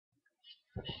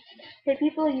Hey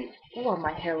people, oh,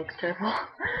 my hair looks terrible.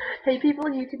 Hey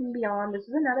people, you can be on. This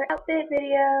is another outfit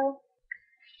video,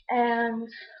 and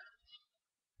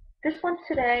this one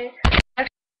today,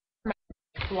 actually my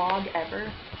vlog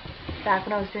ever, back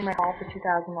when I was doing my haul for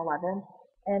 2011,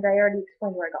 and I already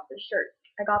explained where I got this shirt.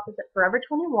 I got this at Forever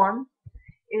 21.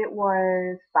 It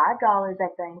was $5, I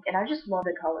think, and I just love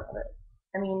the color of it.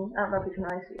 I mean, I don't know if you can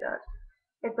really see that.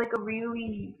 It's like a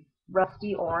really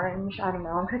rusty orange. I don't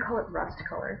know. I'm gonna call it rust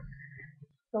color.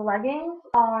 The leggings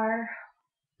are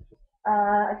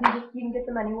I think you can get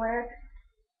them anywhere.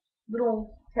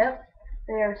 Little tip,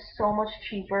 they are so much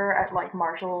cheaper at like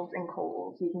Marshalls and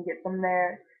Kohl's. You can get them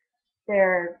there.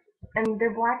 They're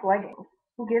black leggings.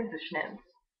 Who gives a schniz?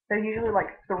 They're usually like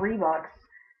 $3.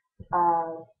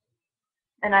 Uh,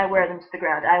 and I wear them to the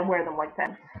ground. I wear them like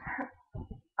pants.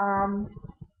 Um,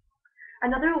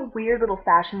 Another weird little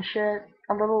fashion shit,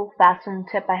 a little fashion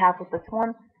tip I have with this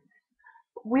one.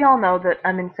 We all know that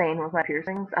I'm insane with my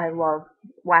piercings. I love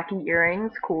wacky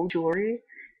earrings, cool jewelry,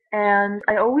 and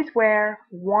I always wear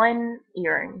one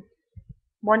earring.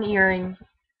 One earring,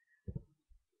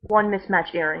 one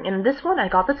mismatched earring. And this one, I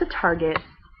got this at Target.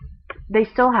 They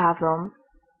still have them.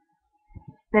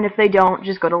 And if they don't,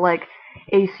 just go to like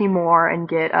AC Moore and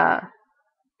get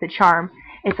the charm.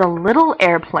 It's a little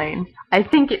airplane. I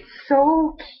think it's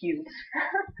so cute.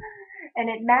 and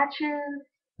it matches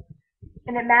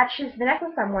the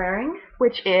necklace I'm wearing,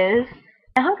 which is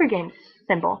a Hunger Games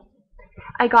symbol.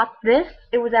 I got this.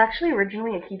 It was actually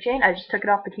originally a keychain. I just took it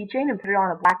off the keychain and put it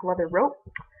on a black leather rope.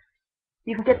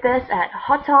 You can get this at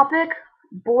Hot Topic,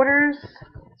 Borders,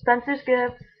 Spencer's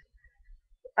Gifts,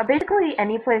 basically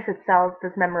any place that sells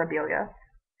this memorabilia.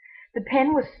 The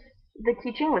keychain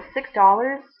was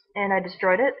 $6, and I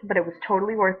destroyed it, but it was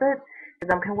totally worth it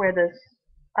because I'm gonna wear this.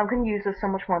 I'm gonna use this so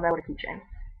much more than I would a keychain.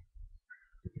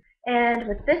 And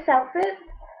with this outfit,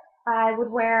 I would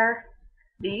wear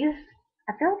these.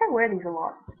 I feel like I wear these a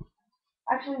lot.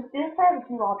 Actually, this I have a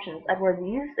few options. I'd wear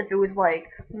these if it was like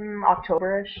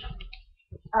October-ish.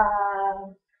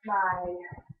 My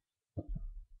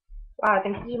I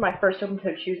think these are my first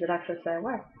open-toed shoes that actually say I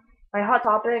wear. My Hot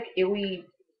Topic Illy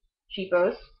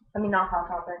cheapos. I mean, not Hot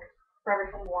Topic.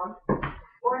 Forever 21.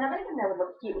 Or another thing that would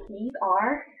look cute. These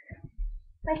are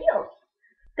my heels.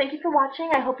 Thank you for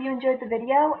watching. I hope you enjoyed the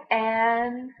video,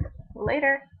 and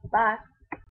later. Bye.